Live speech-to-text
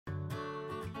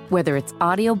Whether it's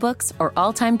audiobooks or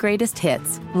all-time greatest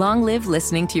hits, long live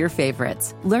listening to your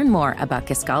favorites. Learn more about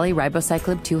Kisqali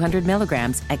Ribociclib 200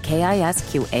 milligrams at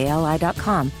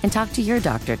KISQALI.com and talk to your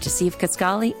doctor to see if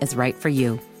Kisqali is right for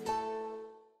you.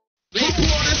 They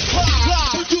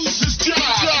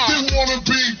wanna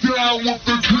be down with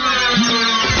the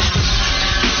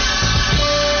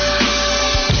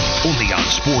Only on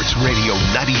Sports Radio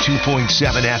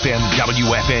 92.7 FM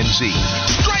WFNZ.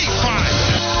 Straight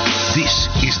fire. This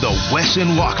is the Wes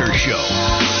and Walker Show.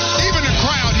 Even the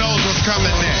crowd knows what's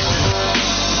coming next.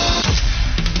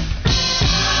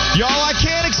 Y'all, I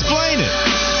can't explain it.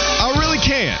 I really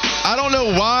can't. I don't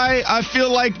know why I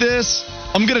feel like this.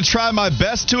 I'm going to try my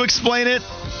best to explain it.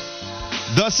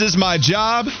 Thus is my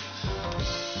job.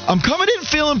 I'm coming in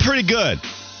feeling pretty good.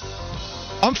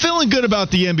 I'm feeling good about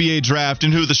the NBA draft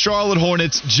and who the Charlotte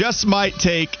Hornets just might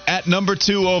take at number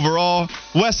 2 overall.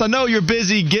 Wes, I know you're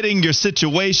busy getting your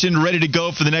situation ready to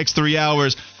go for the next 3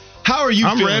 hours. How are you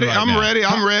feeling right now? I'm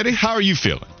ready. How are you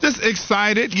feeling? Just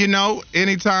excited. You know,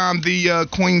 anytime the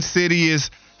Queen City is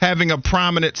having a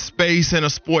prominent space in a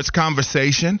sports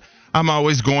conversation, I'm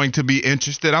always going to be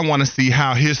interested. I want to see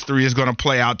how history is going to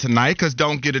play out tonight, because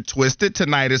don't get it twisted.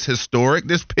 Tonight is historic.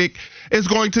 This pick is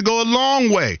going to go a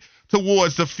long way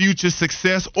towards the future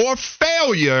success or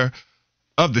failure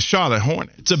of the Charlotte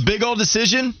Hornets. It's a big old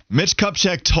decision. Mitch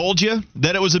Kupchak told you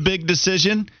that it was a big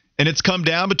decision, and it's come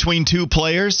down between 2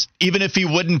 players. Even if he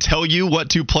wouldn't tell you what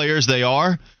 2 players they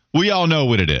are, we all know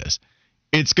what it is.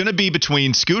 It's going to be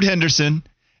between Scoot Henderson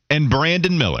and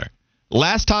Brandon Miller.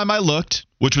 Last time I looked,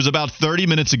 which was about 30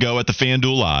 minutes ago at the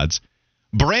FanDuel odds,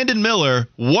 Brandon Miller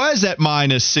was at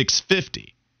minus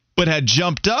 650, but had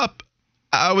jumped up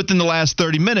within the last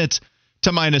 30 minutes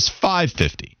to minus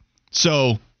 550.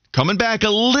 So coming back a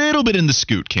little bit in the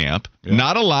Scoot camp,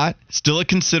 not a lot, still a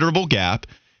considerable gap.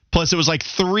 Plus it was like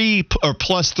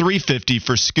plus 350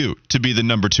 for Scoot to be the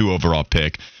number 2 overall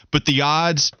pick. But the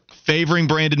odds favoring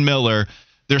Brandon Miller,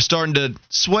 they're starting to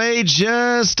sway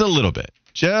just a little bit.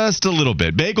 Just a little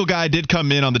bit. Bagel Guy did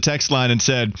come in on the text line and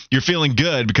said, you're feeling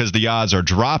good because the odds are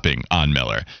dropping on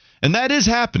Miller. And that is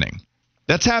happening.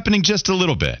 That's happening just a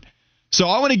little bit. So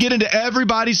I want to get into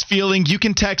everybody's feeling. You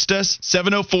can text us,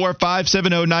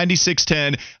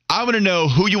 704-570-9610. I want to know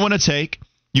who you want to take.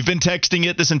 You've been texting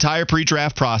it this entire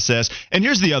pre-draft process. And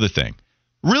here's the other thing.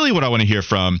 Really what I want to hear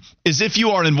from is if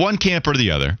you are in one camp or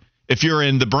the other, if you're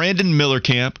in the Brandon Miller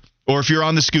camp or if you're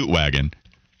on the Scoot wagon,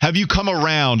 have you come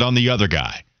around on the other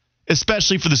guy?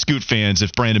 Especially for the Scoot fans,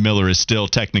 if Brandon Miller is still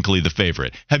technically the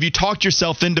favorite. Have you talked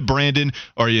yourself into Brandon,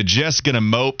 or are you just going to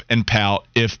mope and pout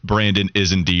if Brandon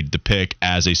is indeed the pick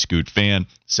as a Scoot fan?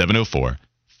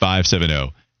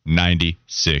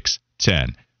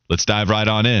 704-570-9610. Let's dive right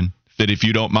on in. Fit, if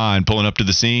you don't mind pulling up to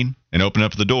the scene and open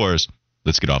up the doors,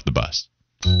 let's get off the bus.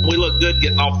 We look good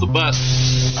getting off the bus.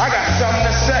 I got something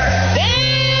to say.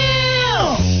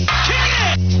 Damn! Kick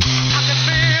it! I can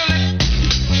feel it.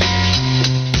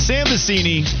 Sam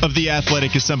Vecini of The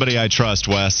Athletic is somebody I trust,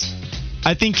 Wes.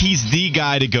 I think he's the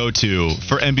guy to go to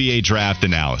for NBA draft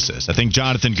analysis. I think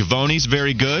Jonathan Givony's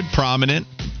very good, prominent,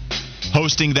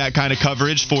 hosting that kind of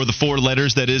coverage for the 4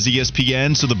 letters that is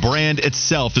ESPN. So the brand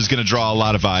itself is going to draw a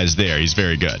lot of eyes there. He's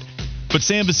very good. But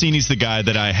Sam Vecini's the guy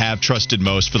that I have trusted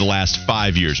most for the last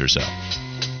 5 years or so.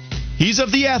 He's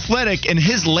of The Athletic, and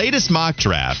his latest mock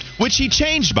draft, which he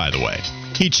changed, by the way.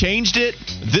 He changed it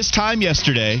this time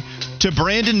yesterday to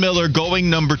Brandon Miller going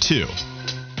number 2.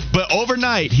 But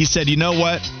overnight, he said, you know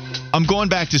what? I'm going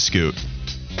back to Scoot.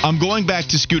 I'm going back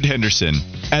to Scoot Henderson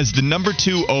as the number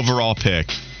 2 overall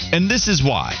pick. And this is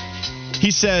why.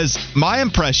 He says, my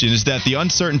impression is that the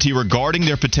uncertainty regarding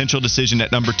their potential decision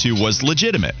at number 2 was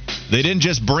legitimate. They didn't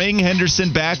just bring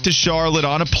Henderson back to Charlotte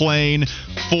on a plane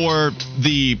for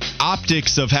the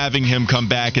optics of having him come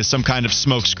back as some kind of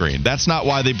smokescreen. That's not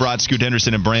why they brought Scoot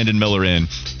Henderson and Brandon Miller in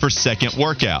for second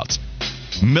workouts.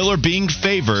 Miller being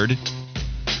favored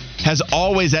has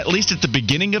always, at least at the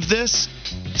beginning of this,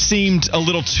 seemed a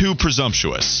little too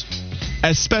presumptuous,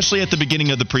 especially at the beginning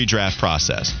of the pre-draft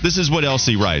process. This is what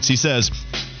LC writes. He says,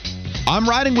 I'm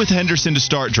riding with Henderson to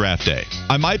start draft day.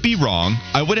 I might be wrong.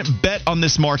 I wouldn't bet on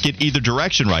this market either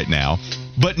direction right now,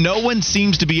 but no one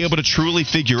seems to be able to truly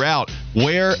figure out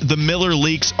where the Miller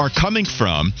leaks are coming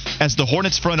from, as the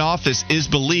Hornets front office is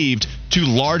believed to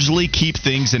largely keep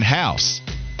things in-house.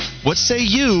 what say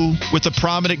you with a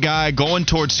prominent guy going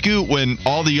towards Scoot when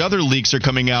all the other leaks are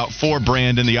coming out for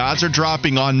Brandon? The odds are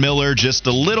dropping on Miller just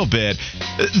a little bit.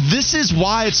 This is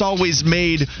why it's always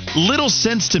made little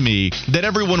sense to me that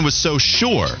everyone was so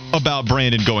sure about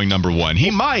Brandon going number one.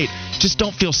 He might, just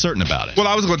don't feel certain about it. Well,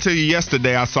 I was going to tell you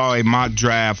yesterday I saw a mock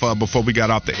draft before we got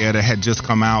off the air that had just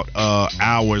come out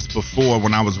hours before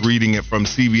when I was reading it from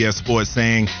CBS Sports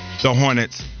saying the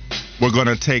Hornets were going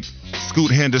to take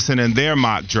Scoot Henderson in their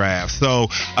mock draft. So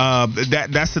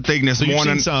that's the thing this morning. You've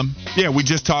seen some. Yeah, we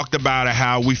just talked about it,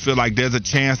 how we feel like there's a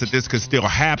chance that this could still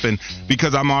happen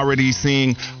because I'm already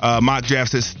seeing mock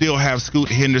drafts that still have Scoot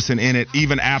Henderson in it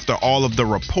even after all of the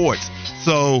reports.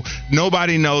 So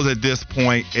nobody knows at this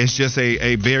point. It's just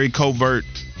a very covert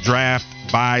draft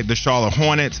by the Charlotte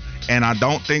Hornets. And I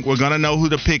don't think we're going to know who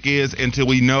the pick is until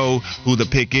we know who the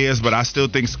pick is. But I still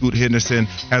think Scoot Henderson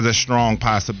has a strong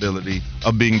possibility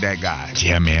of being that guy.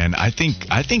 Yeah, man. I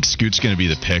think Scoot's going to be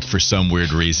the pick for some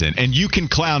weird reason. And you can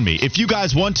clown me. If you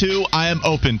guys want to, I am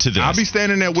open to this. I'll be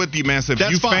standing there with you, man. So if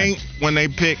you faint when they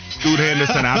pick Scoot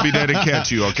Henderson, I'll be there to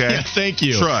catch you, okay? Yeah, thank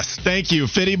you. Trust. Thank you.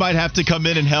 Fitty might have to come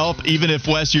in and help. Even if,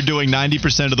 Wes, you're doing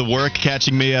 90% of the work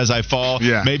catching me as I fall,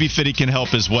 maybe Fitty can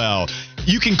help as well.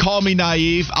 You can call me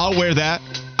naive. I'll wear that.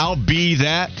 I'll be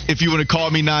that. If you want to call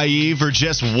me naive or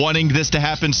just wanting this to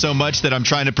happen so much that I'm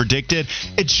trying to predict it,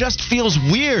 it just feels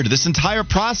weird, this entire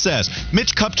process.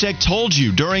 Mitch Kupchak told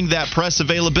you during that press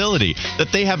availability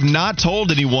that they have not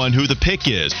told anyone who the pick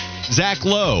is. Zach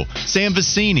Lowe, Sam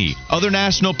Vecini, other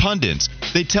national pundits,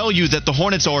 they tell you that the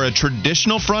Hornets are a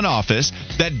traditional front office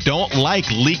that don't like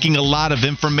leaking a lot of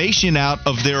information out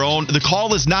of their own. The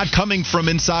call is not coming from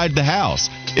inside the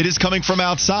house. It is coming from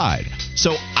outside.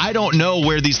 So I don't know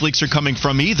where these leaks are coming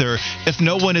from either if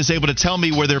no one is able to tell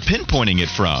me where they're pinpointing it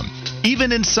from.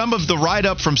 Even in some of the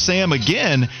write-up from Sam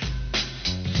again,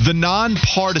 the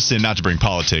nonpartisan, not to bring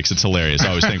politics, it's hilarious, I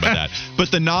always think about that,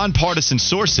 but the nonpartisan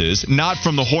sources, not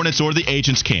from the Hornets or the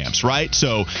agents' camps, right?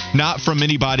 So not from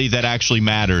anybody that actually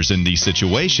matters in these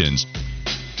situations.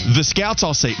 The scouts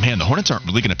all say, man, the Hornets aren't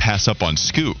really going to pass up on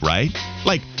Scoot, right?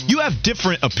 Like, you have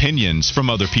different opinions from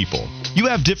other people. You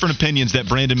have different opinions that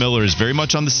Brandon Miller is very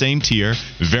much on the same tier,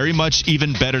 very much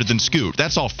even better than Scoot.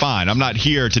 That's all fine. I'm not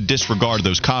here to disregard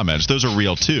those comments. Those are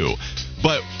real too.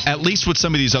 But at least with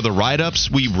some of these other write-ups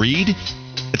we read,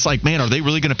 it's like, man, are they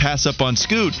really going to pass up on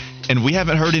Scoot? And we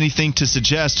haven't heard anything to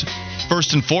suggest,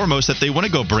 first and foremost, that they want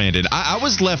to go Brandon. I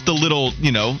was left a little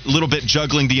bit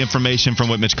juggling the information from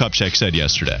what Mitch Kupchak said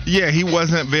yesterday. Yeah, he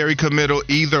wasn't very committal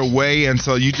either way, and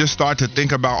so you just start to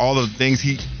think about all of the things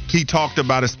he talked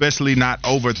about, especially not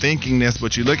overthinking this.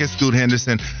 But you look at Scoot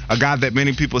Henderson, a guy that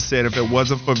many people said if it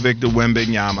wasn't for Victor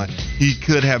Wembanyama, he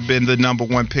could have been the number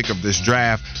one pick of this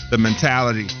draft. The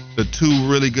mentality, the two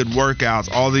really good workouts,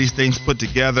 all these things put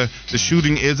together. The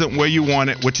shooting isn't where you want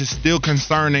it, which is still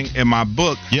concerning in my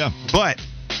book. Yeah. But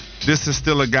this is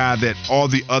still a guy that all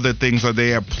the other things are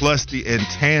there, plus the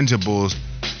intangibles.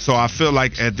 So I feel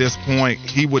like at this point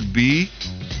he would be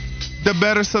the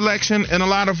better selection in a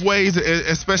lot of ways,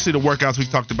 especially the workouts. We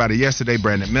talked about it yesterday.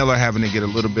 Brandon Miller having to get a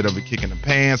little bit of a kick in the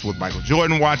pants with Michael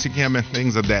Jordan watching him and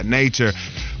things of that nature.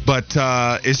 But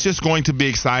it's just going to be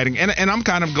exciting. And I'm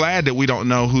kind of glad that we don't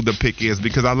know who the pick is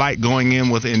because I like going in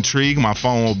with intrigue. My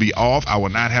phone will be off. I will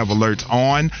not have alerts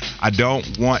on. I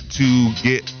don't want to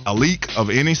get a leak of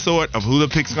any sort of who the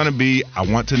pick's going to be. I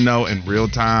want to know in real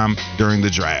time during the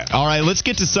draft. All right, let's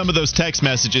get to some of those text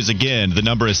messages again. The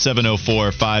number is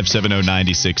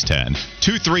 704-570-9610.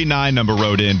 239 number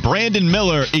wrote in, Brandon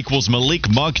Miller equals Malik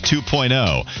Monk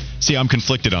 2.0. See, I'm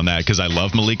conflicted on that because I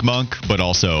love Malik Monk, but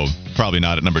also probably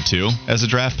not at number 2 as a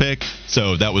draft pick.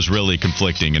 So that was really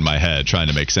conflicting in my head trying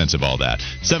to make sense of all that.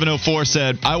 704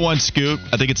 said, I want Scoot.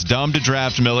 I think it's dumb to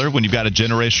draft Miller when you've got a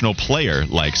generational player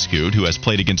like Scoot who has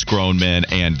played against grown men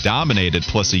and dominated,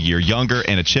 plus a year younger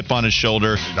and a chip on his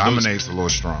shoulder. Dominates a little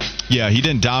strong. Yeah, he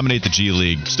didn't dominate the G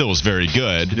League. Still was very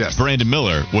good. Yes. Brandon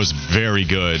Miller was very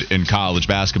good in college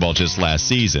basketball just last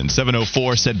season.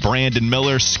 704 said Brandon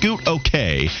Miller, Scoot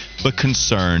okay, but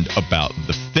concerned about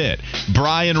the fit.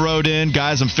 Brian wrote in,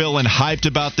 guys, I'm feeling hyped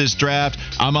about this draft.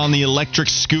 I'm on the electric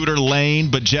scooter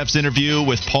lane, but Jeff's interview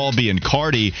with Paul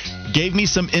Biancardi gave me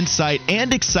some insight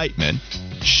and excitement.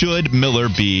 Should Miller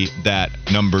be that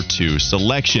number 2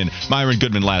 selection? Myron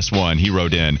Goodman, last one, he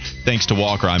wrote in, thanks to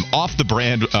Walker, I'm off the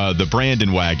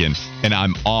Brandon wagon, and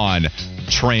I'm on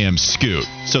Tram Scoot.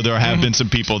 So there have been some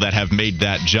people that have made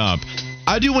that jump.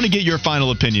 I do want to get your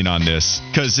final opinion on this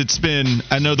because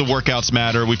I know the workouts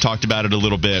matter. We've talked about it a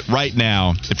little bit. Right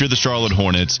now, if you're the Charlotte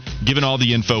Hornets, given all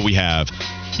the info we have,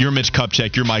 you're Mitch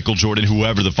Kupchak, you're Michael Jordan,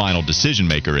 whoever the final decision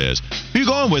maker is. Who are you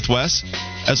going with, Wes,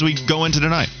 as we go into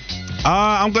tonight?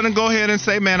 I'm going to go ahead and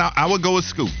say, man, I would go with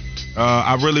Scoot.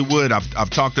 I really would. I've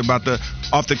talked about the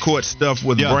off-the-court stuff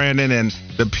with Brandon and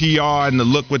the PR and the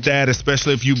look with that,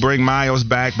 especially if you bring Miles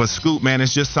back. But Scoot, man,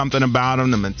 it's just something about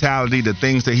him, the mentality, the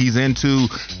things that he's into,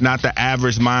 not the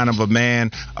average mind of a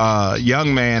man,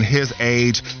 young man his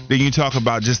age. Then you talk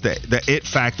about just the it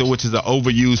factor, which is an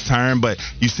overused term, but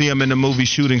you see him in the movie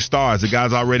Shooting Stars. The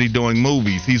guy's already doing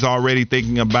movies. He's already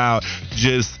thinking about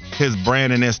just his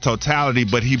brand in its totality,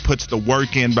 but he puts the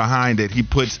work in behind it. He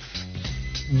puts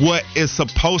what is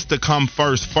supposed to come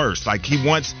first. Like, he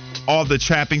wants all the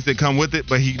trappings that come with it,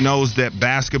 but he knows that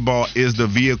basketball is the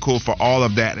vehicle for all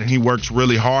of that, and he works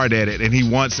really hard at it, and he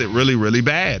wants it really, really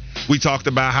bad. We talked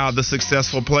about how the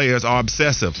successful players are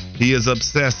obsessive. He is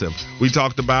obsessive. We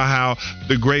talked about how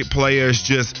the great players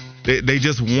they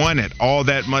just want it all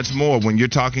that much more. When you're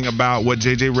talking about what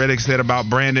J.J. Redick said about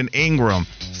Brandon Ingram,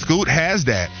 Scoot has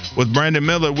that. With Brandon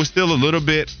Miller, we're still a little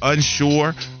bit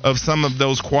unsure of some of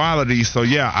those qualities. So,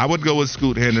 yeah, I would go with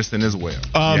Scoot Henderson as well.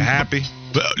 You happy?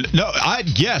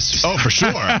 Yes. Oh, for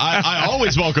sure. I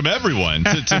always welcome everyone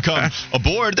to come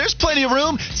aboard. There's plenty of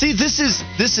room. See, this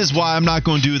is why I'm not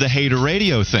going to do the hater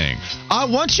radio thing. I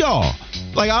want y'all.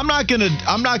 Like, I'm not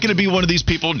gonna be one of these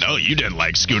people. No, you didn't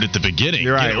like Scoot at the beginning.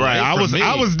 You're right. I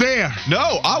was there.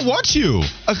 No, I want you.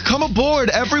 Come aboard,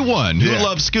 everyone who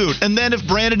loves Scoot. And then if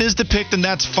Brandon is the pick, then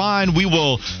that's fine. We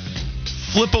will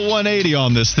flip a 180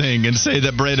 on this thing and say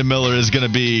that Brandon Miller is going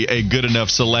to be a good enough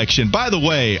selection. By the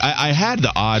way, I had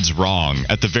the odds wrong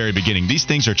at the very beginning. These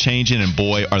things are changing, and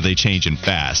boy, are they changing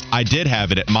fast. I did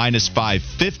have it at minus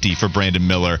 550 for Brandon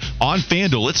Miller. On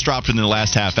FanDuel, it's dropped in the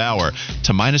last half hour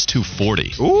to minus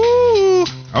 240. Ooh,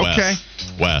 okay.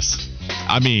 Wes.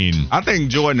 I mean, I think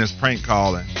Jordan is prank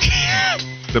calling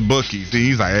the bookies.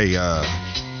 He's like, hey,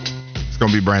 it's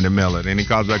going to be Brandon Miller. Then he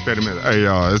calls back 30 minutes. Hey,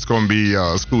 it's going to be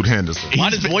Scoot Henderson. Why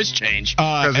does his voice change?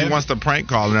 Because he wants to prank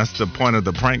call, and that's the point of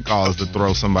the prank call, is to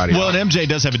throw somebody Well, off. and MJ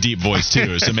does have a deep voice,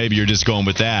 too, so maybe you're just going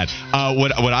with that.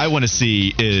 What I want to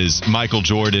see is Michael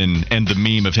Jordan and the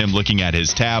meme of him looking at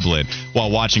his tablet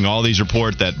while watching all these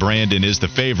report that Brandon is the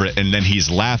favorite, and then he's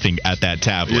laughing at that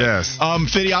tablet. Yes.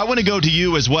 Fiddy, I want to go to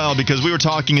you as well, because we were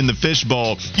talking in the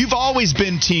fishbowl. You've always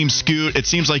been Team Scoot. It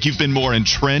seems like you've been more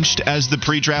entrenched as the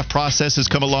pre-draft process has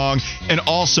come along. And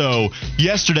also,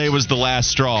 yesterday was the last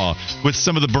straw with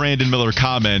some of the Brandon Miller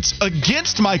comments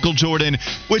against Michael Jordan,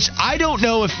 which I don't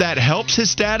know if that helps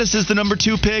his status as the number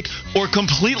 2 pick or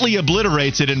completely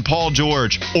obliterates it, and Paul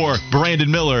George or Brandon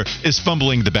Miller is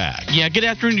fumbling the bag. Yeah, good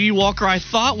afternoon to you, Walker. I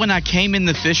thought when I came in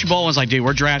the fishbowl, I was like, dude,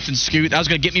 we're drafting Scoot. That was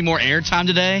going to get me more airtime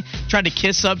today. Tried to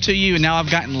kiss up to you, and now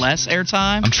I've gotten less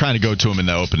airtime. I'm trying to go to him in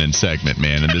the opening segment,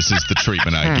 man, and this is the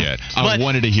treatment I get. I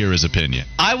wanted to hear his opinion.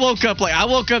 I woke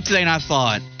up today and I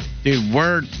thought, dude,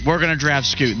 we're going to draft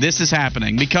Scoot. This is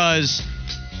happening because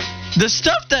the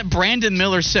stuff that Brandon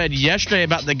Miller said yesterday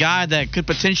about the guy that could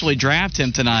potentially draft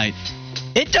him tonight,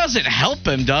 it doesn't help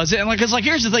him, does it? And it's like,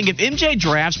 here's the thing. If MJ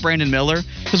drafts Brandon Miller,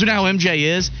 because we know how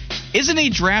MJ is, isn't he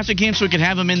drafting him so we can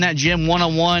have him in that gym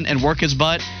one-on-one and work his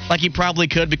butt like he probably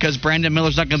could, because Brandon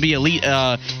Miller's not going to be elite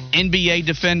NBA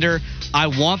defender? I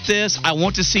want this. I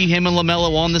want to see him and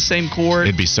LaMelo on the same court.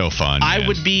 It'd be so fun. I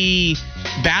would be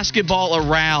basketball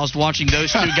aroused watching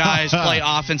those two guys play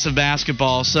offensive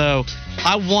basketball. So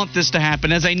I want this to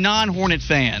happen. As a non-Hornet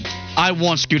fan, I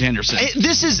want Scoot Henderson.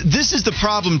 This is the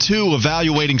problem, too,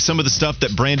 evaluating some of the stuff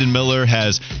that Brandon Miller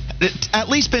has at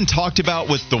least been talked about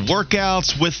with the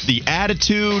workouts, with the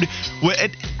attitude.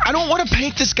 I don't want to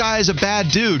paint this guy as a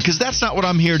bad dude, because that's not what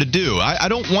I'm here to do. I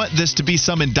don't want this to be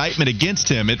some indictment against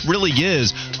him. It really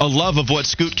is a love of what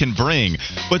Scoot can bring.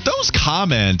 But those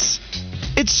comments,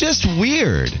 it's just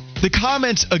weird. The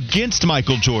comments against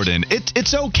Michael Jordan,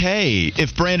 it's okay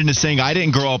if Brandon is saying, I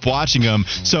didn't grow up watching him,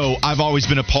 so I've always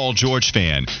been a Paul George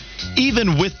fan.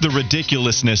 Even with the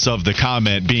ridiculousness of the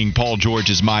comment being Paul George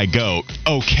is my GOAT,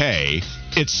 okay,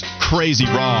 it's crazy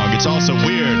wrong. It's also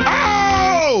weird.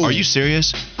 Oh! Are you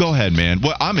serious? Go ahead, man.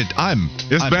 Well,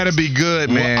 This better be good,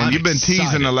 man. You've been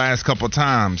teasing the last couple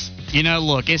times. You know,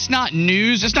 look, it's not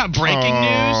news. It's not breaking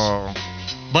news.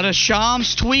 But a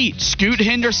Shams tweet, Scoot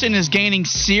Henderson is gaining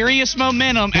serious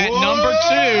momentum at number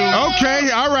 2. Okay,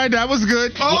 all right, that was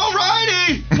good. All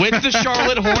righty. With the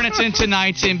Charlotte Hornets in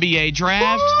tonight's NBA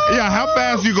draft. Yeah, how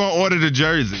fast you going to order the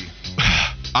jersey?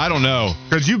 I don't know.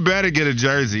 Because you better get a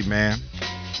jersey, man.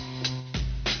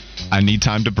 I need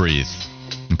time to breathe,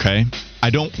 okay? I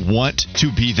don't want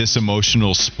to be this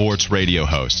emotional sports radio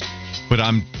host, but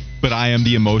I am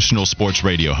the emotional sports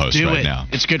radio host now.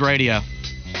 It's good radio.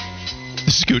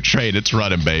 The Scoot train, it's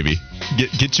running, baby.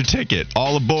 Get your ticket.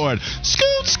 All aboard.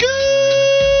 Scoot, scoot!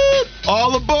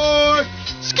 All aboard!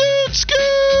 Scoot,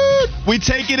 scoot! We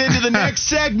take it into the next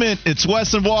segment. It's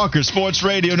Wes and Walker, Sports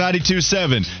Radio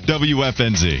 92.7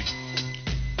 WFNZ.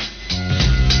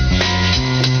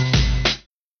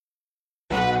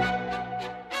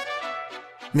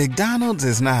 McDonald's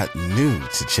is not new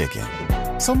to chicken.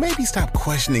 So maybe stop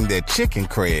questioning their chicken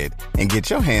cred and get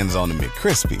your hands on the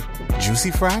McCrispy.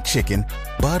 Juicy fried chicken,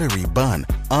 buttery bun,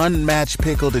 unmatched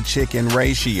pickle to chicken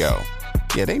ratio.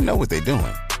 Yeah, they know what they're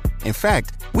doing. In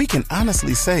fact, we can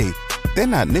honestly say they're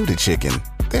not new to chicken.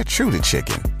 They're true to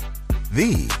chicken.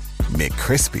 The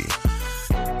McCrispy.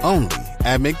 Only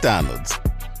at McDonald's.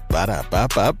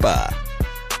 Ba-da-ba-ba-ba.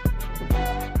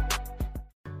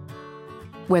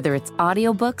 Whether it's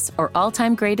audiobooks or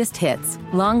all-time greatest hits,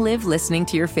 long live listening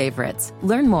to your favorites.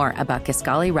 Learn more about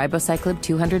Kisqali Ribociclib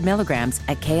 200 milligrams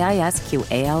at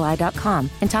KISQALI.com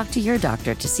and talk to your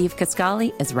doctor to see if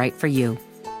Kisqali is right for you.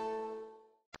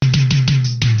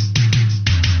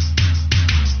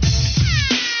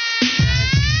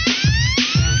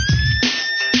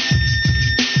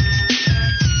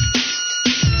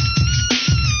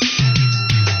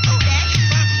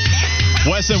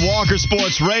 Wes and Walker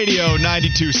Sports Radio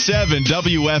 92.7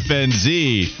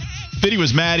 WFNZ. Fitty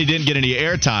was mad he didn't get any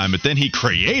airtime, but then he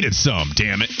created some,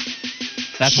 damn it.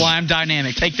 That's why I'm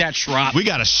dynamic. Take that, Schropp. We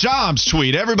got a Shams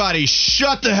tweet. Everybody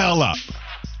shut the hell up.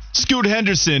 Scoot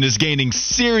Henderson is gaining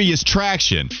serious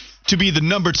traction to be the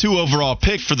number 2 overall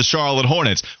pick for the Charlotte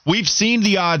Hornets. We've seen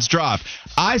the odds drop.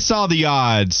 I saw the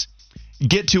odds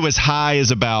get to as high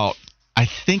as about, I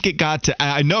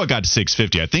know it got to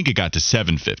 650. I think it got to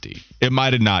 750. It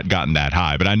might have not gotten that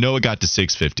high, but I know it got to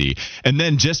 650. And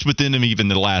then just within even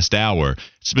the last hour,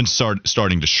 it's been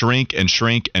starting to shrink and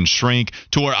shrink and shrink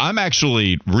to where I'm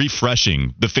actually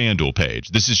refreshing the FanDuel page.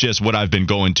 This is just what I've been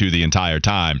going to the entire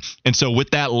time. And so with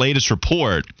that latest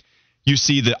report, you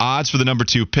see the odds for the number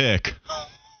 2 pick.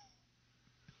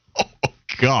 Oh,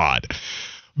 God.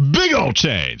 Big old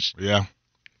change. Yeah.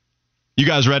 You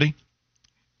guys ready?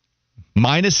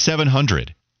 Minus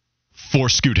 700 for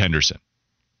Scoot Henderson.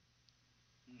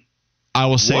 I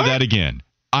will say that again.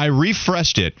 I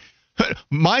refreshed it.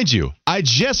 Mind you, I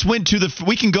just went to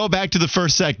we can go back to the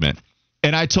first segment,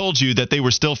 and I told you that they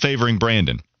were still favoring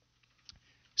Brandon.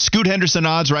 Scoot Henderson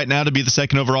odds right now to be the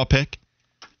 2nd overall pick,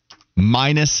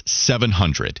 minus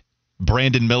 700.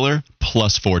 Brandon Miller,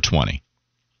 plus 420.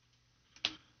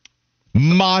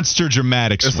 Monster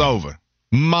dramatic swing. It's over.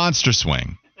 Monster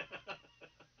swing.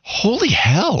 Holy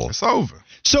hell. It's over.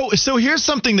 So here's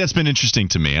something that's been interesting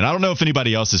to me, and I don't know if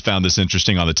anybody else has found this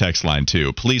interesting on the text line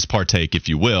too. Please partake if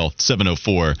you will,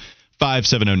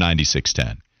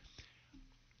 704-570-9610.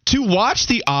 To watch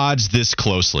the odds this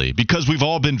closely, because we've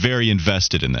all been very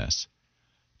invested in this,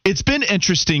 it's been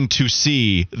interesting to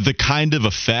see the kind of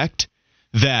effect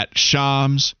that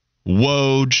Shams,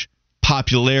 Woj,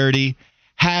 popularity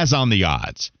has on the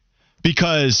odds.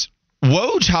 Because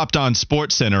Woj hopped on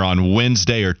SportsCenter on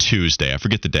Wednesday or Tuesday. I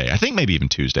forget the day. I think maybe even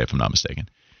Tuesday, if I'm not mistaken.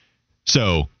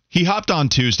 So he hopped on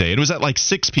Tuesday. It was at like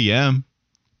 6 p.m.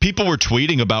 People were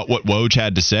tweeting about what Woj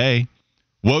had to say.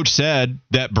 Woj said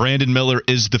that Brandon Miller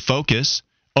is the focus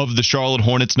of the Charlotte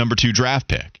Hornets number 2 draft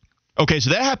pick. Okay,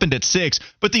 so that happened at 6,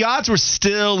 but the odds were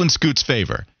still in Scoot's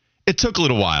favor. It took a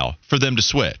little while for them to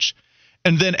switch.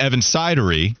 And then Evan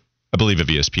Sidery, I believe of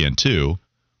ESPN2,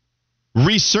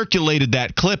 recirculated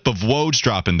that clip of Woj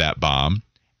dropping that bomb,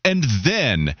 and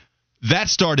then that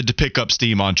started to pick up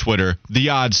steam on Twitter. The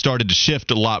odds started to shift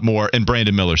a lot more in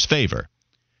Brandon Miller's favor.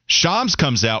 Shams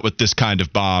comes out with this kind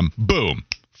of bomb, boom,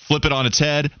 flip it on its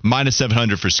head, minus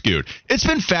 700 for Scoot. It's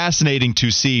been fascinating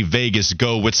to see Vegas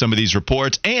go with some of these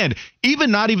reports, and even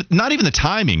not even the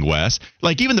timing, Wes,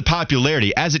 like even the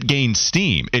popularity as it gains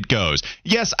steam, it goes.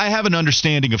 Yes, I have an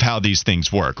understanding of how these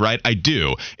things work, right? I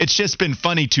do. It's just been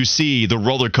funny to see the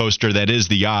roller coaster that is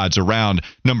the odds around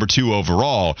number 2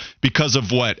 overall because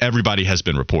of what everybody has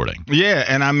been reporting. Yeah,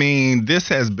 and I mean, this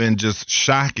has been just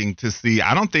shocking to see.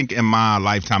 I don't think in my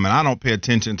lifetime, and I don't pay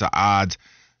attention to odds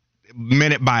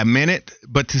minute by minute,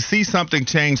 but to see something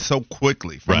change so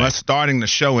quickly from us starting the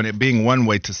show and it being one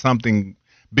way to something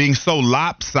being so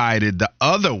lopsided the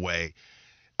other way,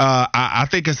 I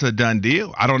think it's a done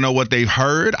deal. I don't know what they've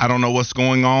heard. I don't know what's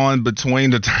going on between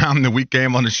the time that we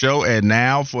came on the show and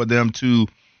now for them to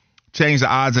change the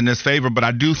odds in this favor. But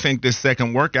I do think this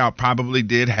second workout probably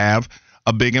did have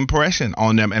a big impression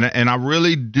on them. And I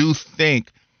really do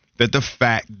think that the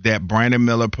fact that Brandon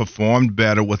Miller performed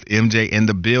better with MJ in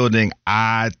the building,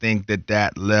 I think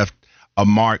that left a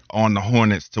mark on the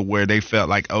Hornets to where they felt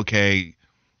like, okay,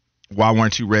 why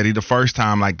weren't you ready the first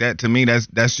time like that? To me,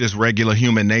 that's just regular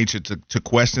human nature to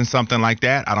question something like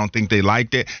that. I don't think they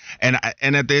liked it. And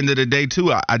at the end of the day,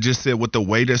 too, I just said with the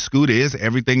way that Scoot is,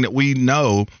 everything that we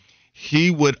know, he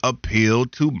would appeal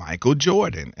to Michael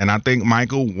Jordan. And I think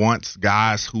Michael wants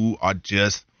guys who are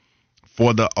just,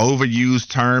 for the overused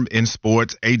term in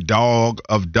sports, a dog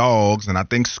of dogs. And I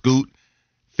think Scoot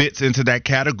fits into that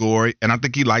category. And I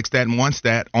think he likes that and wants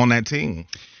that on that team.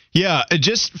 Yeah,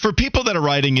 just for people that are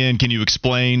writing in, can you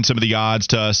explain some of the odds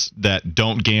to us that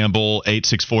don't gamble?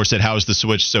 864 said, how is the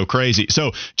switch so crazy?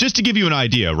 So just to give you an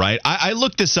idea, right? I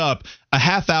looked this up a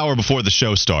half hour before the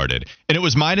show started, and it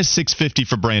was minus 650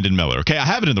 for Brandon Miller. Okay, I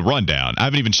have it in the rundown. I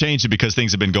haven't even changed it because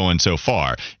things have been going so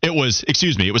far. It was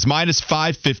minus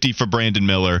 550 for Brandon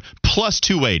Miller, plus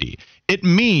 280. It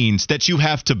means that you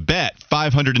have to bet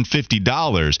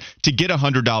 $550 to get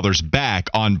 $100 back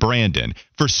on Brandon.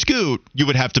 For Scoot, you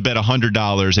would have to bet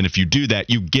 $100, and if you do that,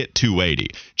 you get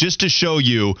 $280. Just to show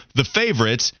you the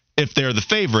favorites, if they're the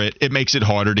favorite, it makes it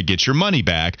harder to get your money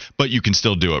back, but you can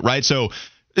still do it, right? So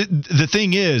the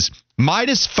thing is,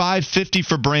 minus 550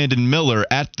 for Brandon Miller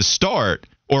at the start,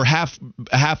 or half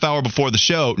hour before the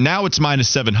show. Now it's minus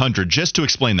 700. Just to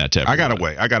explain that to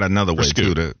everyone. I got another way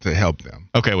too to help them.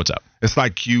 Okay, what's up? It's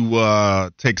like you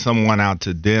take someone out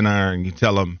to dinner and you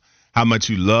tell them how much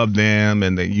you love them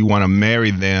and that you want to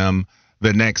marry them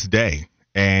the next day.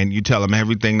 And you tell them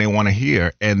everything they want to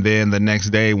hear. And then the next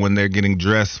day when they're getting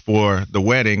dressed for the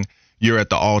wedding, you're at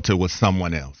the altar with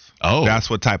someone else. Oh. That's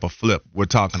what type of flip we're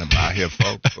talking about here,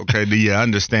 folks. Okay, do you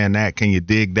understand that? Can you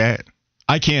dig that?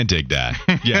 I can dig that.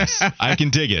 Yes, I can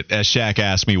dig it, as Shaq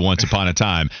asked me once upon a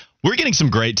time. We're getting some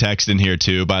great text in here,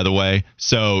 too, by the way.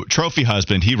 So, Trophy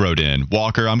Husband, he wrote in,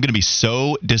 Walker, I'm going to be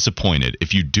so disappointed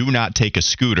if you do not take a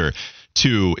scooter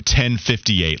to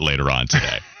 1058 later on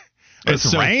today.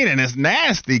 It's raining. It's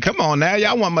nasty. Come on now.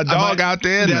 Y'all want my dog out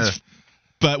there?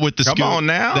 But with the scooter, come on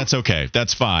now. That's okay.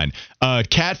 That's fine.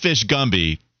 Catfish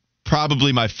Gumby,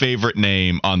 probably my favorite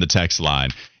name on the text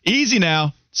line. Easy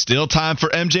now. Still time for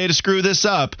MJ to screw this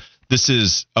up. This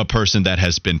is a person that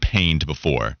has been pained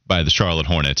before by the Charlotte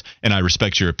Hornets, and I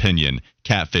respect your opinion,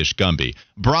 Catfish Gumby.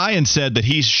 Brian said that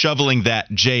he's shoveling that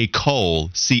J.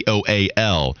 Cole,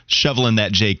 C-O-A-L, shoveling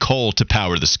that J. Cole to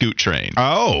power the Scoot train.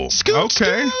 Oh, Scoot,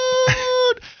 okay.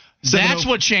 Scoot. That's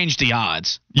what changed the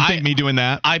odds. You think me doing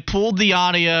that? I pulled the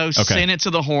audio, sent it to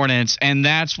the Hornets, and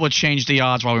that's what changed the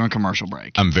odds while we were in commercial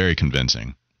break. I'm very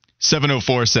convincing.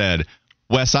 704 said,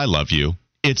 Wes, I love you.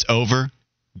 It's over.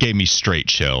 Gave me straight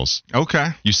chills. Okay.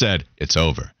 You said, it's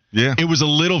over. Yeah. It was a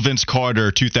little Vince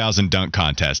Carter 2000 dunk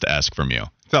contest-esque from you.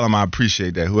 Tell him I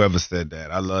appreciate that. Whoever said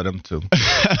that. I love them too.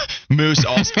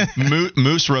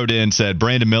 Moose wrote in, said,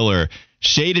 Brandon Miller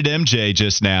shaded MJ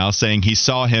just now, saying he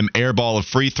saw him airball a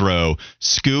free throw.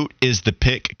 Scoot is the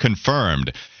pick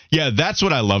confirmed. Yeah, that's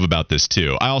what I love about this,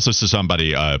 too. I also saw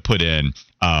somebody put in,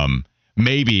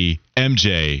 maybe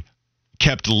MJ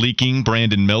kept leaking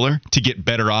Brandon Miller to get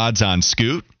better odds on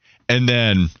Scoot. And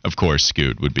then, of course,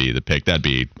 Scoot would be the pick. That'd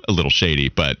be a little shady,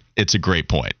 but it's a great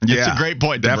point. Yeah, it's a great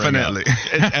point to definitely.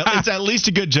 bring up. It's at least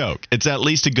a good joke. It's at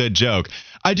least a good joke.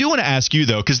 I do want to ask you,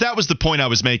 though, because that was the point I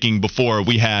was making before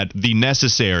we had the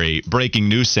necessary breaking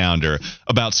news sounder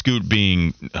about Scoot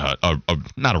being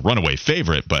not a runaway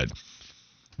favorite, but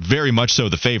very much so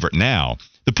the favorite now.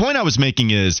 The point I was making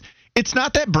is, it's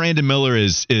not that Brandon Miller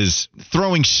is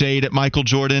throwing shade at Michael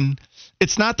Jordan.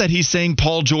 It's not that he's saying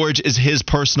Paul George is his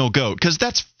personal GOAT, because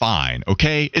that's fine,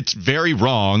 okay? It's very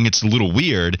wrong. It's a little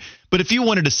weird. But if you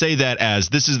wanted to say that as,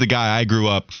 this is the guy I grew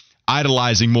up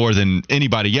idolizing more than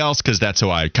anybody else, because that's how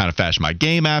I kind of fashioned my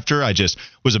game after. I just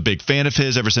was a big fan of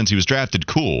his ever since he was drafted.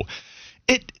 Cool.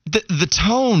 The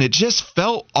tone, it just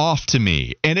felt off to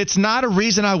me. And it's not a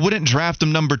reason I wouldn't draft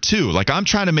him number 2. Like, I'm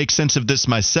trying to make sense of this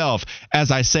myself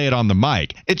as I say it on the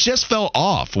mic. It just felt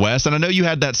off, Wes, and I know you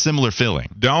had that similar feeling.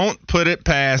 Don't put it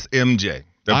past MJ.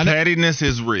 The pettiness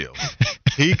is real.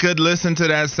 He could listen to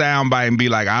that soundbite and be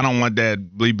like, I don't want that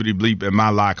bleepity bleep in my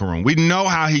locker room. We know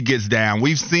how he gets down.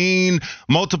 We've seen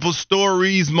multiple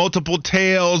stories, multiple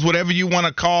tales, whatever you want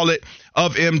to call it,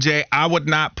 of MJ. I would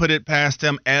not put it past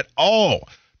him at all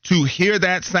to hear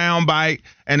that soundbite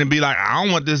and then be like, I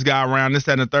don't want this guy around, this,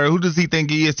 that, and the third. Who does he think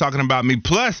he is talking about me?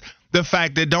 Plus, the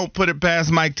fact that don't put it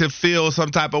past Mike to feel some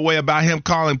type of way about him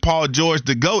calling Paul George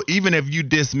the GOAT, even if you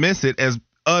dismiss it as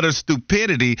utter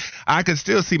stupidity. I could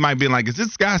still see Mike being like, is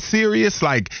this guy serious?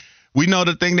 Like, we know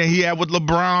the thing that he had with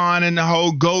LeBron and the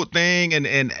whole GOAT thing,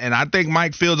 and I think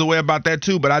Mike feels a way about that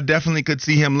too, but I definitely could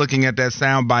see him looking at that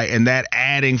soundbite and that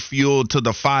adding fuel to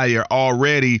the fire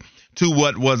already to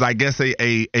what was, I guess,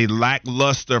 a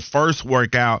lackluster first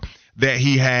workout that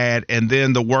he had, and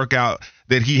then the workout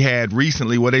that he had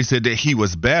recently where they said that he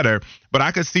was better. But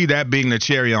I could see that being the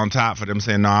cherry on top for them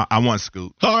saying, no, I want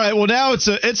Scoot. All right, well, now it's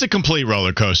a complete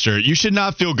roller coaster. You should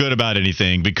not feel good about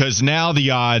anything because now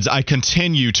the odds, I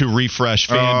continue to refresh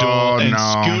FanDuel, and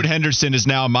Scoot Henderson is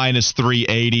now minus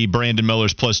 380. Brandon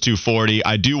Miller's plus 240.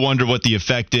 I do wonder what the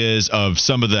effect is of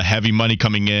some of the heavy money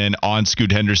coming in on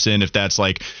Scoot Henderson, if that's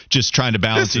like just trying to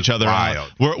balance each other out.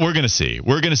 We're going to see.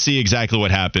 We're going to see exactly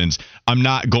what happens. I'm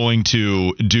not going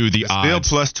to do the odds.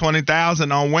 Still plus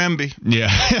 20,000 on Wemby. Yeah.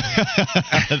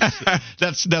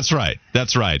 That's right.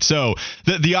 That's right. So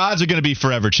the odds are going to be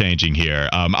forever changing here.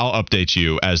 I'll update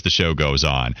you as the show goes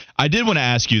on. I did want to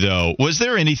ask you, though, was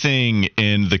there anything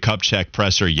in the Kupchak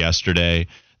presser yesterday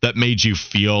that made you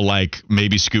feel like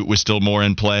maybe Scoot was still more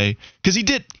in play? Because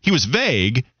he was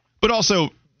vague, but also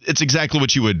it's exactly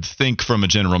what you would think from a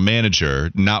general manager,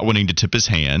 not wanting to tip his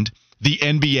hand. The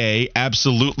NBA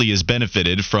absolutely has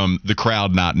benefited from the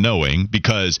crowd not knowing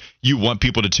because you want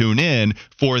people to tune in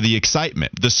for the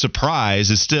excitement. The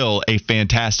surprise is still a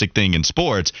fantastic thing in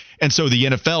sports. And so the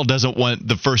NFL doesn't want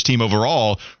the first team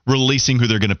overall releasing who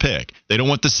they're going to pick. They don't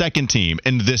want the second team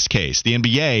in this case. The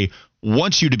NBA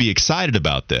wants you to be excited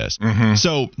about this. Mm-hmm.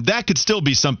 So that could still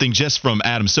be something just from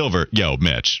Adam Silver. Yo,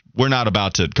 Mitch, we're not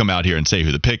about to come out here and say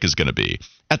who the pick is going to be.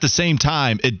 At the same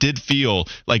time, it did feel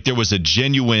like there was a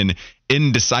genuine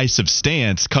indecisive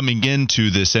stance coming into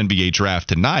this NBA draft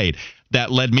tonight that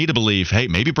led me to believe, hey,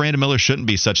 maybe Brandon Miller shouldn't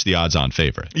be such the odds-on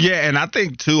favorite. Yeah, and I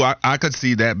think, too, I could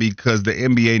see that because the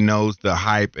NBA knows the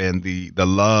hype and the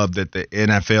love that the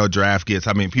NFL draft gets.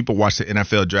 I mean, people watch the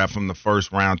NFL draft from the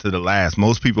first round to the last.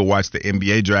 Most people watch the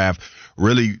NBA draft.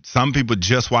 Really, some people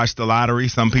just watch the lottery.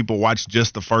 Some people watch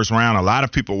just the first round. A lot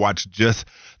of people watch just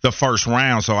the first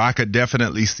round. So I could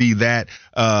definitely see that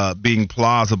being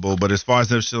plausible. But as far as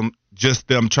there's just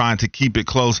them trying to keep it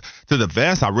close to the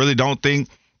vest, I really don't think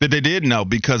that they did know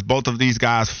because both of these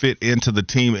guys fit into the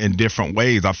team in different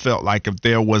ways. I felt like if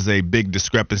there was a big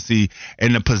discrepancy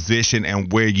in the position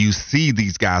and where you see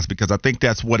these guys, because I think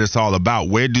that's what it's all about.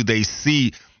 Where do they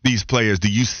see these players?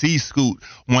 Do you see Scoot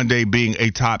one day being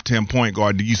a top 10 point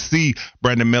guard? Do you see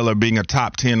Brandon Miller being a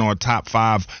top 10 or a top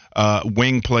 5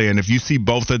 wing player? And if you see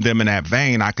both of them in that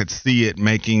vein, I could see it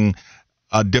making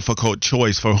a difficult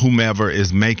choice for whomever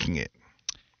is making it.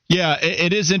 Yeah,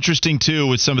 it is interesting, too,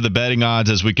 with some of the betting odds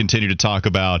as we continue to talk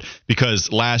about, because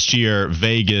last year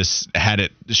Vegas had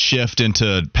it shift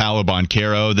into Paolo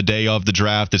Banchero the day of the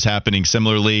draft. It's happening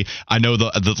similarly. I know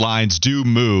the lines do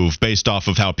move based off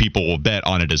of how people will bet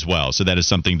on it as well. So that is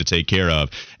something to take care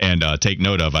of and take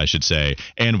note of, I should say.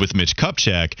 And with Mitch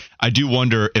Kupchak, I do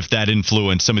wonder if that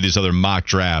influenced some of these other mock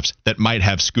drafts that might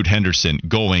have Scoot Henderson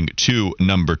going to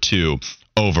number 2.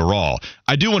 Overall.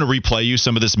 I do want to replay you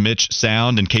some of this Mitch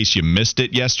sound in case you missed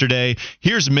it yesterday.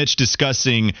 Here's Mitch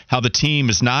discussing how the team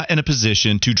is not in a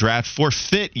position to draft for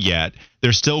fit yet.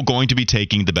 They're still going to be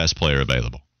taking the best player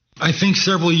available. I think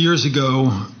several years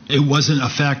ago, it wasn't a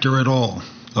factor at all.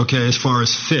 Okay, as far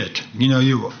as fit,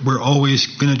 we're always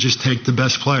going to just take the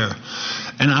best player.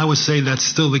 And I would say that's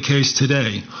still the case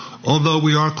today. Although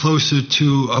we are closer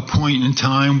to a point in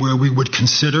time where we would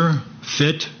consider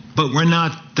fit, but we're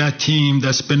not that team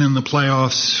that's been in the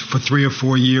playoffs for 3 or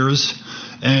 4 years.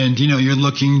 And, you're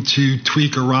looking to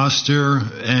tweak a roster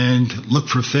and look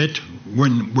for fit.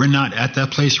 We're not at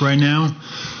that place right now.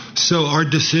 So our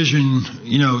decision,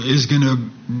 is going to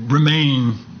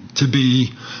remain to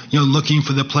be, looking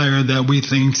for the player that we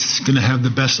think is going to have the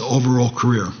best overall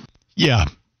career. Yeah.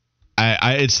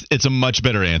 It's a much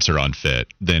better answer on fit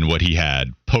than what he had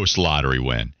post-lottery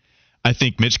win. I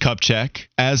think Mitch Kupchak,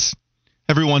 as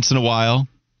every once in a while,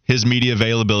 his media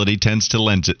availability tends to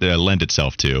lend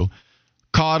itself to,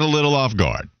 caught a little off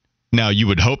guard. Now, you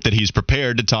would hope that he's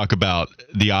prepared to talk about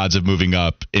the odds of moving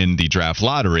up in the draft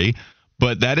lottery,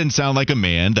 but that didn't sound like a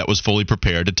man that was fully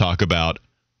prepared to talk about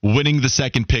winning the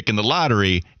second pick in the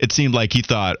lottery. It seemed like he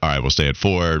thought, all right, we'll stay at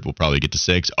 4. We'll probably get to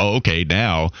 6. Oh, okay,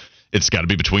 now it's got to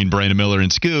be between Brandon Miller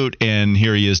and Scoot, and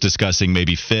here he is discussing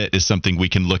maybe fit is something we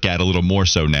can look at a little more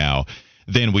so now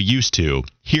than we used to.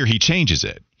 Here he changes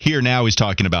it. Here now he's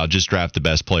talking about just draft the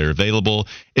best player available.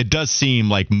 It does seem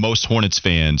like most Hornets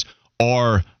fans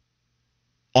are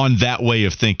on that way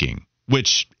of thinking,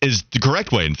 which is the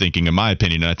correct way in thinking, in my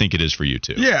opinion, and I think it is for you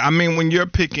too. Yeah, I mean, when you're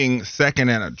picking second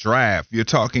in a draft, you're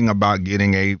talking about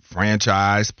getting a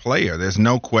franchise player. There's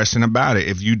no question about it.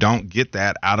 If you don't get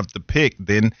that out of the pick,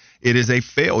 then it is a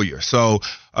failure. So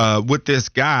with this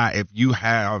guy, if you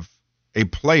have a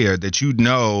player that you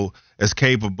know is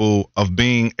capable of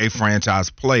being a franchise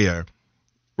player,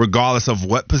 regardless of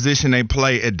what position they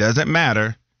play, it doesn't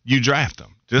matter. You draft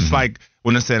them. Just like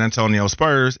when the San Antonio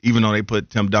Spurs, even though they put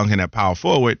Tim Duncan at power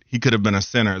forward, he could have been a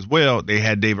center as well. They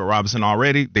had David Robinson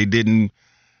already. They didn't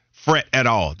fret at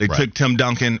all. They took Tim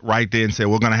Duncan right there and said,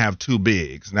 we're going to have two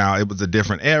bigs. Now, it was a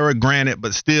different era, granted,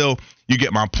 but still, you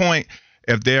get my point.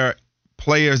 If there are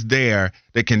players there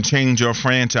that can change your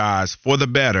franchise for the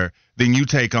better, then you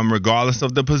take them regardless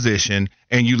of the position,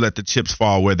 and you let the chips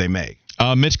fall where they may.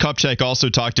 Mitch Kupchak also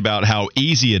talked about how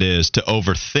easy it is to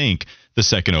overthink the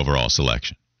second overall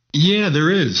selection. Yeah, there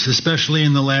is, especially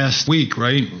in the last week,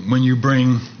 right? When you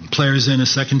bring players in a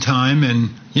second time, and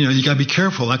you got to be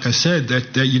careful, like I said,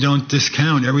 that you don't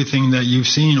discount everything that you've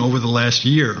seen over the last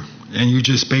year, and you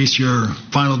just base your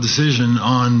final decision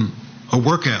on a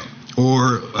workout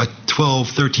or a 12,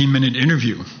 13-minute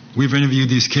interview. We've interviewed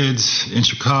these kids in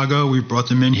Chicago. We've brought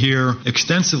them in here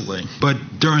extensively. But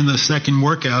during the second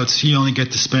workouts, you only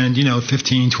get to spend,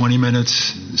 15, 20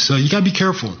 minutes. So you got to be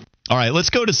careful. All right, let's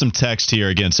go to some text here.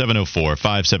 Again,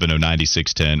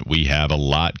 704-570-9610. We have a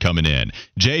lot coming in.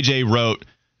 JJ wrote,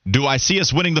 do I see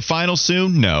us winning the final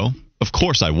soon? No. Of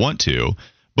course I want to,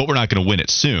 but we're not going to win it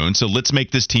soon. So let's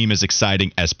make this team as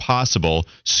exciting as possible.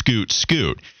 Scoot,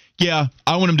 scoot. Yeah,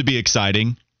 I want them to be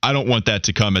exciting. I don't want that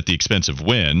to come at the expense of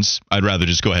wins. I'd rather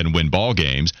just go ahead and win ball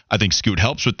games. I think Scoot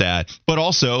helps with that. But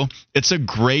also, it's a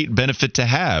great benefit to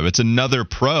have. It's another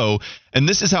pro. And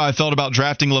this is how I felt about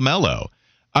drafting LaMelo.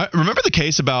 I remember the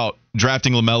case about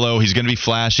drafting LaMelo. He's going to be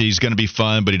flashy. He's going to be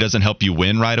fun, but he doesn't help you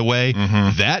win right away.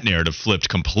 That narrative flipped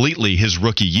completely his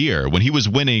rookie year. When he was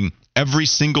winning every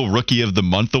single Rookie of the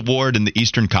Month award in the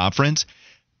Eastern Conference,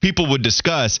 people would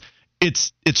discuss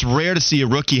it's rare to see a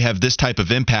rookie have this type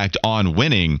of impact on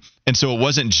winning. And so it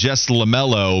wasn't just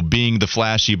LaMelo being the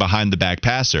flashy behind the back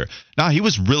passer. No, he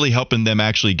was really helping them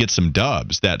actually get some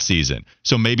dubs that season.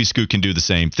 So maybe Scoot can do the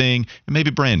same thing, and maybe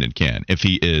Brandon can if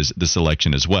he is the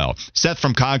selection as well. Seth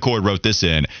from Concord wrote this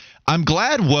in. I'm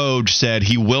glad Woj said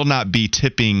he will not be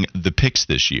tipping the picks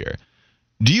this year.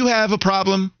 Do you have a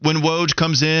problem when Woj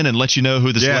comes in and lets you know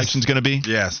who the selection's going to be?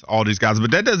 Yes, all these guys. But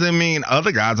that doesn't mean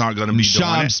other guys aren't going to be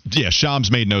doing it. Yeah,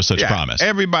 Shams made no such promise.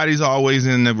 Everybody's always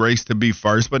in the race to be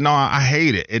first. But no, I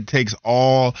hate it. It takes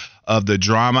all of the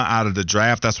drama out of the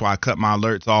draft. That's why I cut my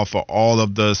alerts off for all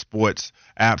of the sports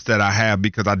apps that I have,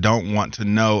 because I don't want to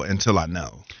know until I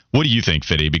know. What do you think,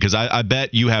 Fitty? Because I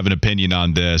bet you have an opinion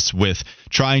on this with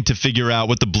trying to figure out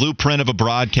what the blueprint of a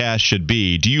broadcast should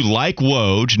be. Do you like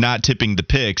Woj not tipping the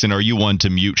picks, and are you one to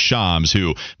mute Shams,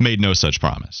 who made no such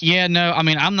promise? Yeah, no, I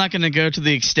mean, I'm not going to go to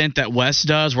the extent that Wes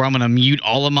does, where I'm going to mute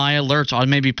all of my alerts. I'll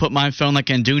maybe put my phone like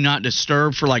in do not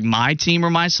disturb for like my team or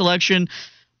my selection.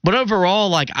 But overall,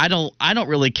 like I don't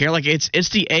really care. Like it's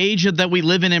the age that we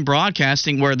live in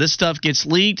broadcasting, where this stuff gets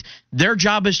leaked. Their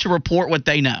job is to report what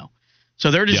they know. So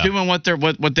they're just doing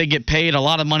what they get paid a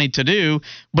lot of money to do.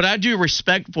 But I do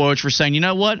respect Woj for saying, you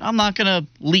know what, I'm not going to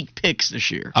leak picks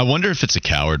this year. I wonder if it's a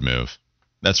coward move.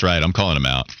 That's right. I'm calling him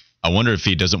out. I wonder if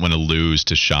he doesn't want to lose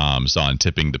to Shams on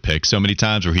tipping the pick so many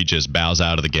times, where he just bows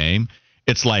out of the game.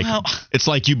 It's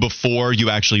like you before you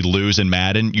actually lose in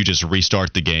Madden, you just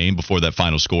restart the game before that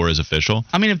final score is official.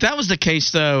 I mean, if that was the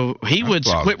case, though, he would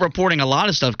quit reporting a lot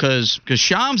of stuff because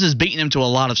Shams has beaten him to a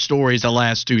lot of stories the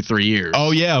last 2-3 years.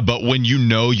 Oh, yeah, but when you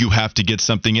know you have to get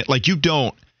something in, like you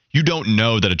don't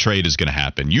know that a trade is going to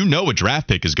happen. You know a draft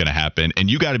pick is going to happen, and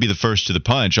you got to be the first to the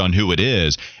punch on who it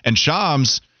is. And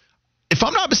Shams, if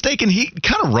I'm not mistaken, he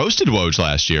kind of roasted Woj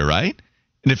last year, right?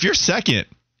 And if you're second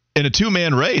in a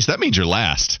two-man race, that means you're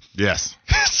last. Yes.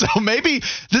 So maybe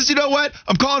this, you know what?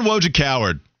 I'm calling Woj a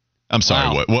coward. I'm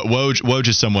sorry. Wow. Woj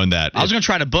is someone that I was going to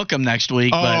try to book him next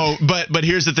week. But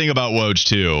here's the thing about Woj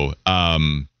too.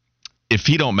 If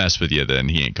he don't mess with you, then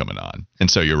he ain't coming on.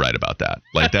 And so you're right about that.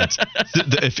 Like that's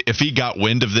if he got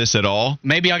wind of this at all,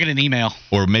 maybe I'll get an email.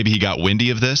 Or maybe he got windy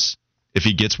of this. If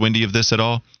he gets windy of this at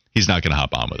all, he's not going to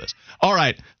hop on with us. All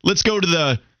right, let's go to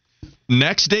the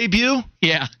next debut?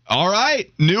 Yeah. All right.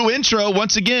 New intro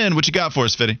once again. What you got for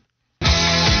us, Fitty?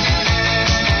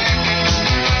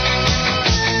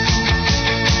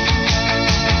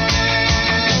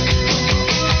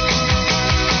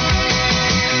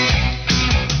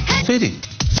 Fitty.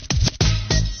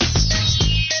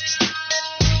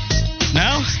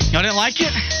 No? Y'all didn't like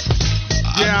it?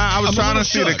 Yeah, I was trying to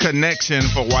see the connection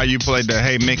for why you played the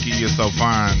 "Hey Mickey, you're so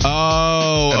fine."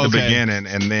 Oh, at the okay. beginning,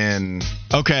 and then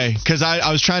okay, because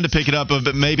I was trying to pick it up,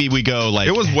 but maybe we go like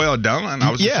it was well done. I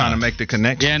was just trying to make the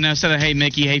connection. Yeah, no, instead of "Hey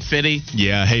Mickey, hey Fitty."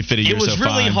 Yeah, "Hey Fitty, you're so fine." It was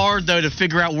really hard though to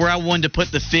figure out where I wanted to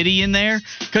put the Fitty in there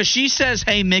because she says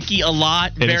 "Hey Mickey" a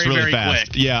lot, very really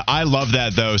fast. quick. Yeah, I love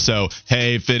that though. So,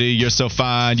 "Hey Fitty, you're so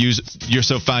fine. You're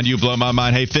so fine. You blow my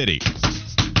mind. Hey Fitty.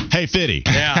 Hey Fitty."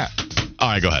 Yeah. All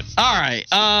right, go ahead. All right.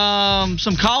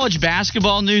 Some college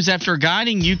basketball news after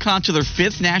guiding UConn to their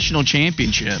 5th national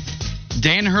championship.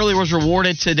 Dan Hurley was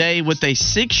rewarded today with a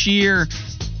 6-year,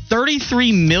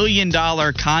 $33 million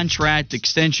contract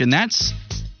extension. That's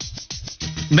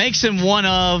makes him one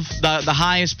of the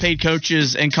highest paid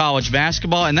coaches in college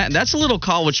basketball, and that's a little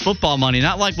college football money,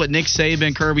 not like what Nick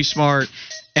Saban, Kirby Smart,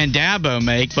 and Dabo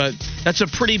make, but that's a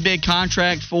pretty big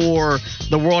contract for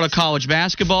the world of college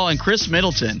basketball. And Chris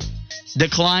Middleton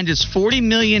declined his $40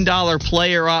 million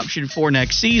player option for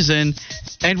next season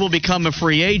and will become a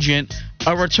free agent.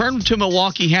 A return to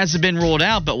Milwaukee hasn't been ruled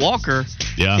out, but Walker,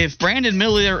 if Brandon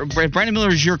Miller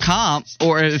is your comp,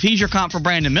 or if he's your comp for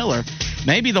Brandon Miller,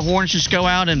 maybe the Hornets just go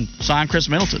out and sign Chris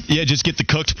Middleton. Yeah, just get the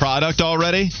cooked product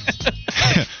already.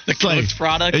 The cooked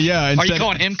product? Yeah. Are you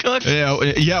calling him cooked?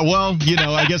 Yeah, well,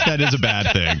 I guess that is a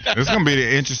bad thing. It's going to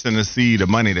be interesting to see the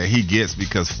money that he gets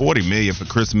because $40 million for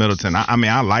Chris Middleton. I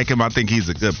mean, I like him. I think he's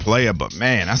a good player, but,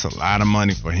 man, that's a lot of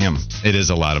money for him. It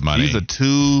is a lot of money. He's a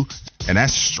 2, and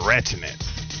that's stretching it.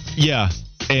 Yeah.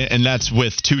 And that's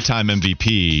with 2-time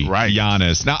MVP,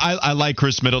 Giannis. Now, I like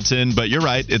Chris Middleton, but you're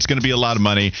right. It's going to be a lot of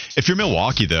money. If you're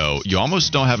Milwaukee, though, you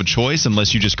almost don't have a choice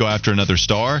unless you just go after another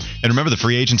star. And remember, the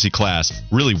free agency class,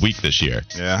 really weak this year.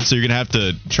 Yeah. So you're going to have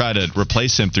to try to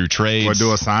replace him through trades. Or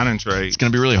do a sign-and trade. It's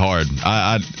going to be really hard.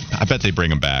 I bet they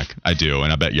bring him back. I do.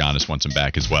 And I bet Giannis wants him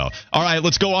back as well. All right,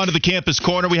 let's go on to the campus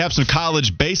corner. We have some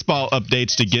college baseball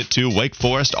updates to get to. Wake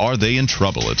Forest, are they in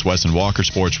trouble? It's Wes and Walker,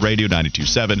 Sports Radio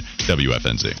 92.7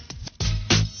 WFNZ.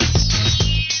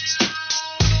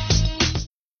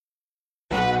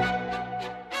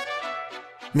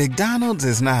 McDonald's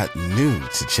is not new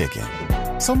to chicken.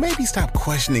 So maybe stop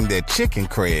questioning their chicken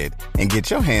cred and get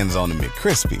your hands on the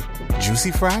McCrispy.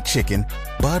 Juicy fried chicken,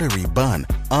 buttery bun,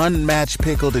 unmatched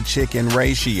pickle to chicken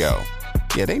ratio.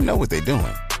 Yeah, they know what they're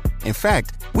doing. In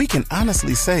fact, we can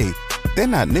honestly say they're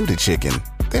not new to chicken.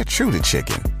 They're true to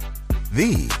chicken.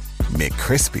 The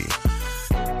McCrispy.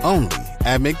 Only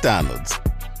at McDonald's.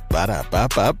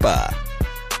 Ba-da-ba-ba-ba.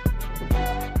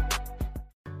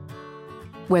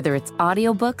 Whether it's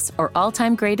audiobooks or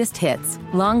all-time greatest hits,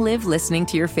 long live listening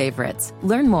to your favorites.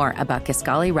 Learn more about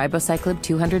Kisqali Ribociclib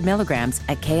 200 milligrams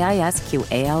at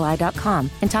KISQALI.com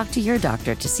and talk to your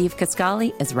doctor to see if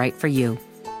Kisqali is right for you.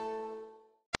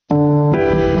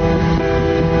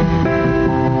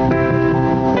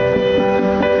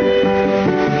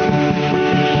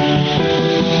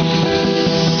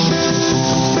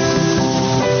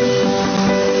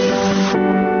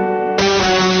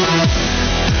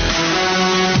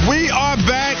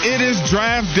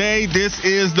 Draft day. This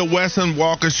is the Wes and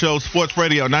Walker Show, Sports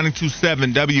Radio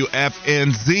 92.7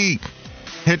 WFNZ.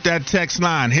 Hit that text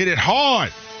line. Hit it hard.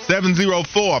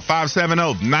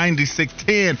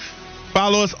 704-570-9610.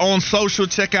 Follow us on social.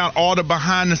 Check out all the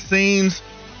behind the scenes.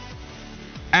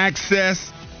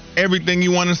 Access everything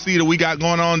you want to see that we got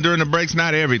going on during the breaks.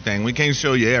 Not everything. We can't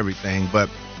show you everything, but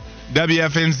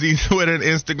WFNZ, Twitter, and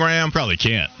Instagram. Probably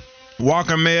can't.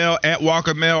 Walker Mail, at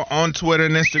Walker Mail on Twitter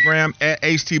and Instagram, at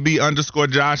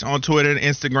HTB_Josh on Twitter and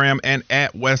Instagram, and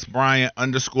at Wes Bryant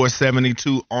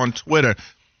 _72 on Twitter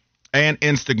and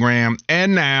Instagram.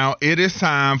 And now it is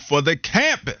time for the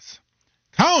campus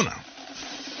corner.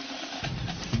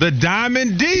 The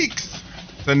Diamond Deeks.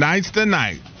 Tonight's the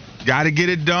night. Got to get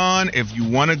it done if you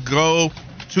want to go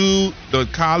to the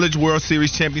College World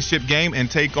Series Championship game and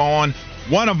take on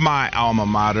one of my alma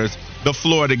maters, the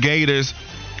Florida Gators,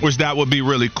 which that would be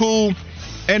really cool.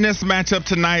 And this matchup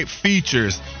tonight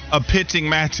features a pitching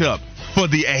matchup for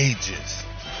the ages.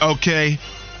 Okay?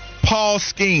 Paul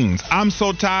Skeens. I'm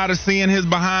so tired of seeing his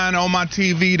behind on my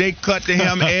TV. They cut to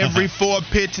him every 4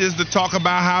 pitches to talk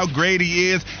about how great he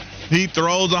is. He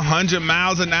throws 100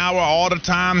 miles an hour all the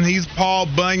time. He's Paul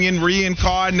Bunyan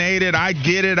reincarnated. I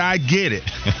get it.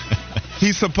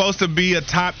 He's supposed to be a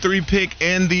top 3 pick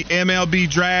in the MLB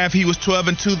draft. He was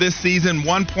 12-2 this season,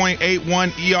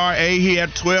 1.81 ERA. He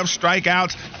had 12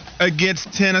 strikeouts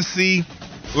against Tennessee.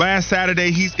 Last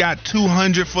Saturday, he's got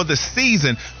 200 for the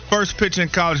season. First pitcher in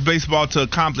college baseball to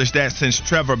accomplish that since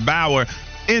Trevor Bauer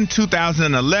in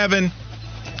 2011.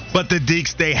 But the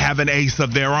Deeks, they have an ace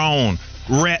of their own.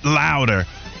 Rhett Lauder,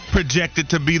 projected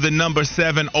to be the number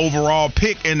 7 overall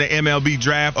pick in the MLB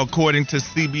draft, according to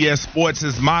CBS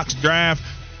Sports' mock draft.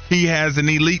 He has an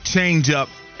elite changeup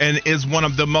and is one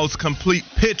of the most complete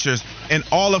pitchers in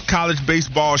all of college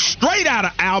baseball, straight out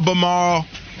of Albemarle.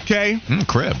 Okay?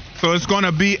 Crib. So it's going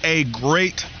to be a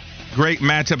great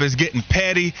matchup. It's getting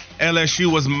petty.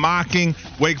 LSU was mocking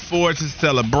Wake Forest's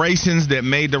celebrations that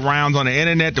made the rounds on the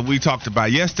internet that we talked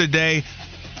about yesterday.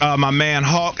 My man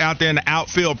Hawk out there in the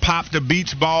outfield popped a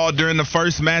beach ball during the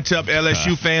first matchup.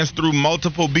 LSU fans threw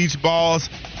multiple beach balls.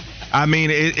 I mean,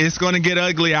 it's going to get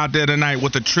ugly out there tonight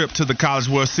with a trip to the College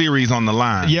World Series on the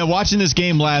line. Yeah, watching this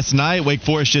game last night, Wake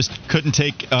Forest just couldn't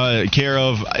take care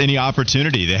of any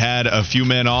opportunity. They had a few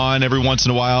men on every once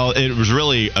in a while. It was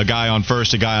really a guy on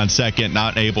first, a guy on second,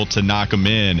 not able to knock them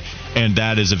in. And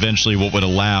that is eventually what would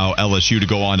allow LSU to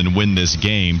go on and win this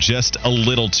game. Just a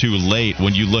little too late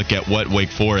when you look at what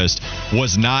Wake Forest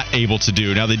was not able to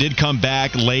do. Now, they did come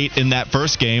back late in that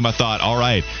first game. I thought, all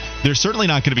right, they're certainly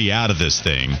not going to be out of this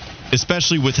thing,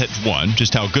 especially with, one,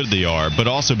 just how good they are, but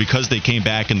also because they came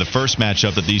back in the first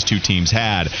matchup that these two teams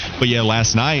had. But yeah,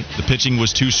 last night, the pitching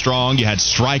was too strong. You had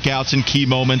strikeouts in key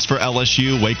moments for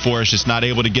LSU. Wake Forest just not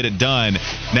able to get it done.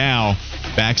 Now,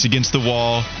 backs against the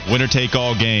wall,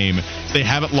 winner-take-all game. They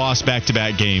haven't lost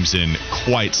back-to-back games in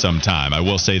quite some time, I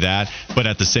will say that. But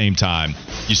at the same time,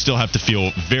 you still have to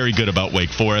feel very good about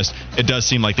Wake Forest. It does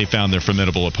seem like they found their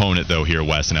formidable opponent, though, here,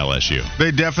 Wes, and LSU.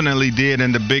 They definitely did,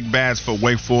 and the big bats for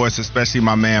Wake Forest, especially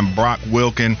my man Brock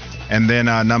Wilkin, and then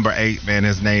number 8, man,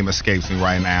 his name escapes me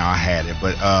right now. I had it,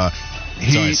 but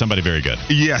sorry, somebody very good.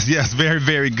 Yes, very,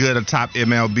 very good. A top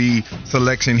MLB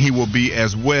selection he will be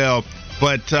as well.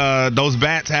 But those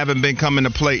bats haven't been coming to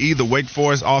play either. Wake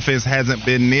Forest offense hasn't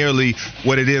been nearly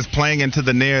what it is, playing into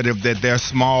the narrative that their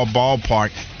small ballpark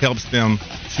helps them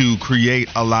to create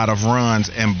a lot of runs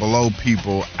and blow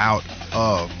people out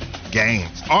of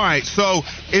games. All right, so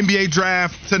NBA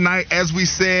draft tonight, as we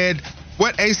said,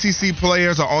 what ACC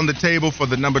players are on the table for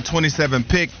the number 27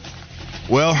 pick?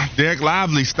 Well, Derek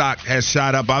Lively's stock has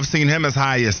shot up. I've seen him as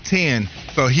high as 10,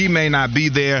 so he may not be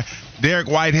there. Derek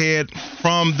Whitehead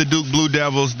from the Duke Blue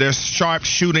Devils, their sharp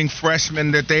shooting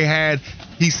freshman that they had,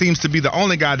 he seems to be the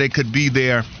only guy that could be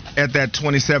there at that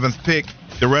 27th pick.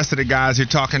 The rest of the guys, you're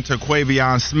talking to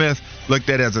Quavion Smith, looked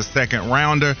at as a second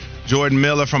rounder. Jordan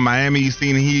Miller from Miami, you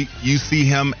see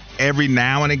him every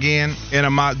now and again in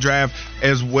a mock draft,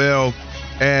 as well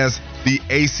as the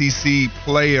ACC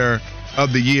Player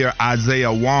of the Year,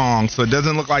 Isaiah Wong. So it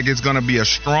doesn't look like it's going to be a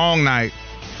strong night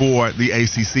for the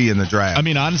ACC in the draft. I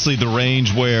mean, honestly, the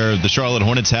range where the Charlotte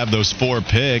Hornets have those 4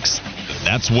 picks,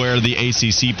 that's where the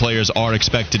ACC players are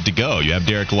expected to go. You have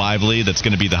Derek Lively, that's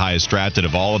going to be the highest drafted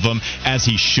of all of them, as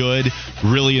he should.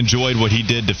 Really enjoyed what he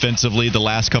did defensively the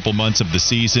last couple months of the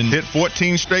season. Hit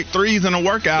 14 straight threes in a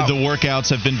workout. The workouts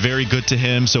have been very good to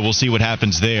him, so we'll see what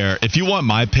happens there. If you want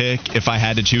my pick, if I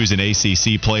had to choose an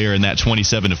ACC player in that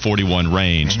 27 to 41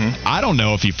 range, I don't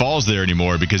know if he falls there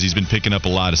anymore because he's been picking up a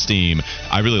lot of steam.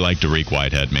 I really like Derek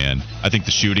Whitehead, man. I think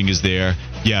the shooting is there.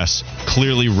 Yes,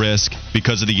 clearly risk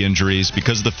because of the injuries,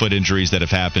 because of the foot injuries that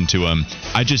have happened to him.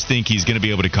 I just think he's going to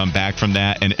be able to come back from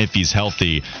that, and if he's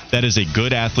healthy, that is a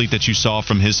good athlete that you saw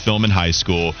from his film in high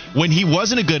school. When he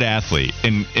wasn't a good athlete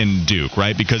in Duke,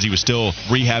 right, because he was still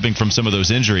rehabbing from some of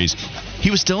those injuries, he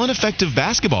was still an effective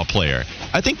basketball player.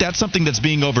 I think that's something that's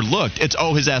being overlooked. It's,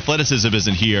 his athleticism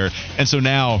isn't here, and so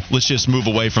now let's just move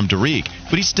away from Derek.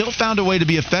 But he still found a way to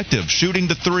be effective, shooting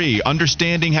the 3,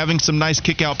 understanding, having some nice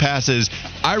kick-out passes.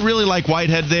 I really like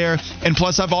Whitehead there, and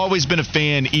plus I've always been a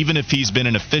fan, even if he's been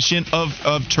an efficient of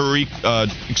Terquavion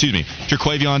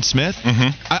Smith.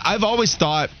 I've always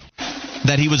thought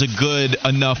that he was a good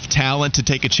enough talent to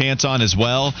take a chance on as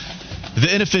well.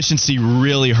 The inefficiency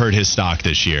really hurt his stock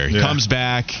this year. He comes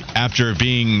back after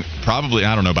being probably,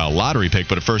 I don't know about a lottery pick,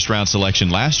 but a first-round selection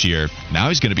last year. Now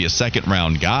he's going to be a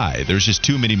second-round guy. There's just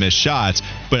too many missed shots.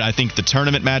 But I think the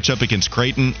tournament matchup against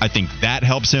Creighton, I think that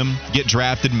helps him get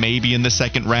drafted maybe in the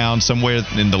second round, somewhere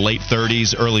in the late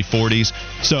 30s, early 40s.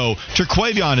 So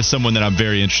Terquavion is someone that I'm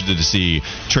very interested to see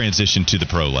transition to the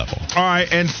pro level. All right,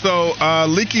 and so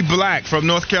Leaky Black from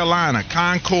North Carolina,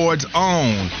 Concord's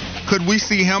own. Could we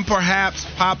see him perhaps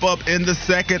pop up in the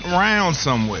second round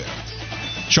somewhere?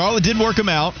 Charlotte did work him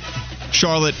out.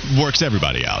 Charlotte works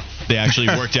everybody out. They actually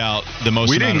worked out the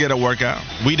most. We didn't get a workout.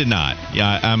 We did not.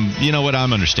 Yeah, you know what?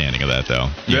 I'm understanding of that, though.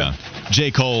 Yeah. J.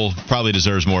 Cole probably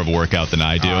deserves more of a workout than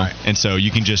I do. Right. And so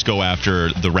you can just go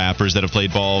after the rappers that have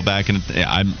played ball back in.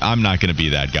 I'm not going to be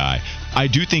that guy. I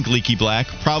do think Leaky Black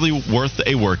probably worth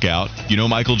a workout. You know,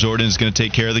 Michael Jordan is going to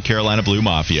take care of the Carolina Blue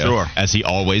Mafia, as he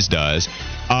always does.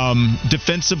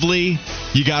 Defensively,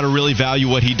 you got to really value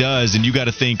what he does, and you got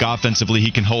to think offensively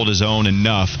he can hold his own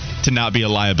enough to not be a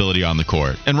liability on the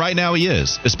court. And right now he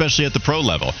is, especially at the pro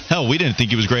level. Hell, we didn't think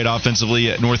he was great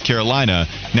offensively at North Carolina.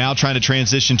 Now trying to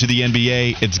transition to the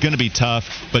NBA, it's going to be tough,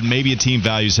 but maybe a team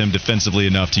values him defensively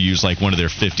enough to use like one of their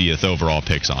 50th overall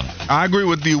picks on him. I agree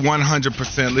with you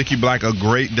 100%. Leaky Black, a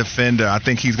great defender. I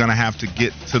think he's going to have to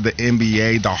get to the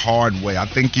NBA the hard way. I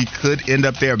think he could end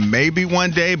up there maybe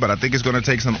one day, but I think it's going to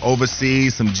take some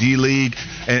overseas, some G League,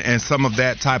 and some of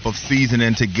that type of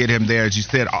seasoning to get him there. As you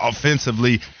said,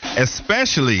 offensively,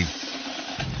 especially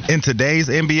in today's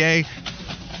NBA,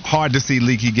 hard to see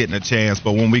Leaky getting a chance.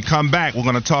 But when we come back, we're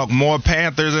going to talk more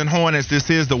Panthers and Hornets. This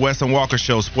is the Wes and Walker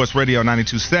Show, Sports Radio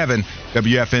 92.7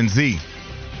 WFNZ.